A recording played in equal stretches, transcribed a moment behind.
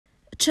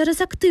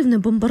Через активне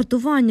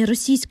бомбардування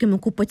російськими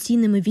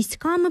окупаційними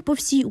військами по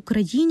всій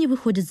Україні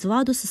виходять з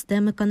ладу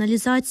системи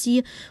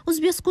каналізації. У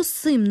зв'язку з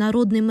цим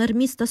народний мер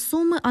міста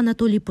Суми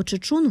Анатолій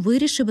Почечун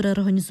вирішив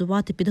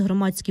реорганізувати під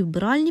громадські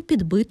вбиральні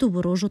підбиту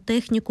ворожу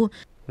техніку.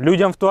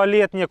 Людям в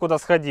туалет некуда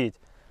сходить,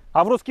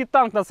 а в русский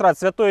танк насрать –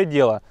 святое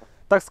дело.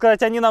 Так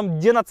сказати, вони нам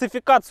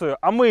денацифікацію,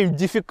 а ми їм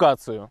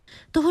дефікацію.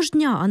 Того ж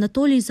дня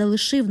Анатолій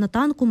залишив на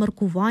танку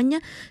маркування,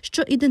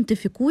 що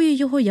ідентифікує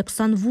його як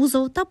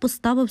санвузол, та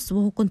поставив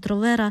свого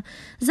контролера.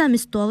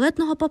 Замість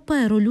туалетного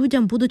паперу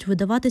людям будуть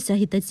видаватися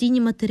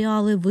агітаційні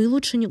матеріали,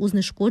 вилучені у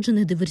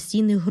знешкоджених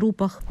диверсійних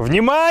групах.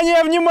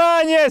 Внимание,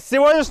 внимание! С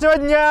сегодняшнего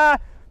дня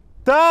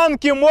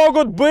танки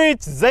могут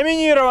быть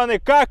заминированы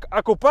как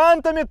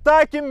оккупантами,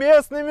 так и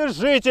местными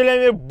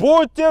жителями.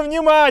 Будьте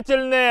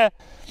внимательны!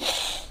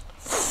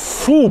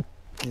 Фу,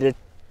 блядь,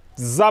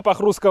 запах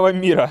русского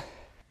мира.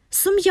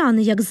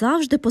 Сум'яни, як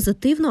завжди,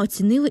 позитивно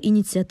оцінили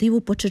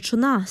ініціативу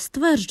Почечуна.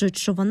 Стверджують,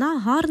 що вона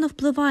гарно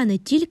впливає не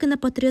тільки на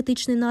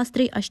патріотичний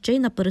настрій, а ще й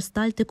на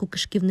перистальтику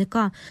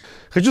кишківника.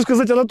 Хочу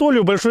сказать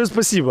Анатолию большое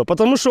спасибо,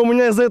 потому что у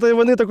меня из-за этой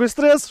войны такой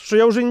стресс, что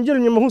я уже неделю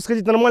не могу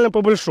сходить нормально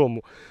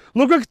по-большому.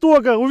 Но как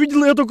только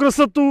увидел эту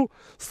красоту,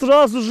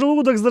 сразу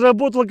желудок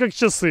заработал как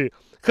часы.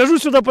 Хожу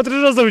сюди по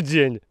 3 рази в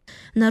день.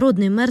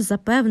 Народний мер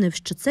запевнив,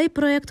 що цей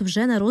проєкт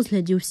вже на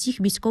розгляді у всіх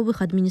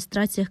військових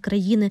адміністраціях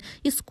країни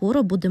і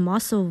скоро буде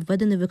масово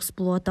введений в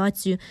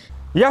експлуатацію.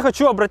 Я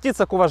хочу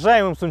обратиться к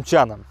уважаемым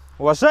сумчанам.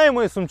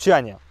 Уважаемые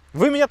сумчане,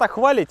 вы меня так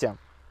хвалите,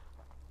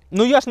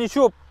 но я ж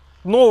ничего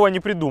нового не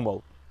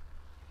придумал.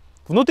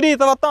 Внутри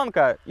этого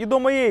танка и до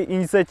моей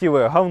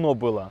инициативы говно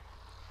было.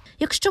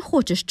 Якщо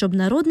хочеш, щоб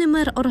народний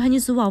мер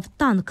організував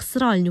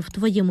танк-сральню в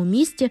твоєму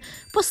місті,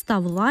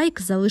 постав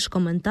лайк, залиш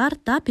коментар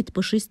та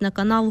підпишись на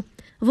канал.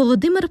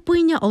 Володимир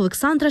Пиня,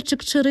 Олександра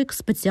Чикчирик.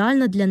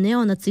 Спеціально для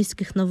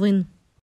неонацистських новин.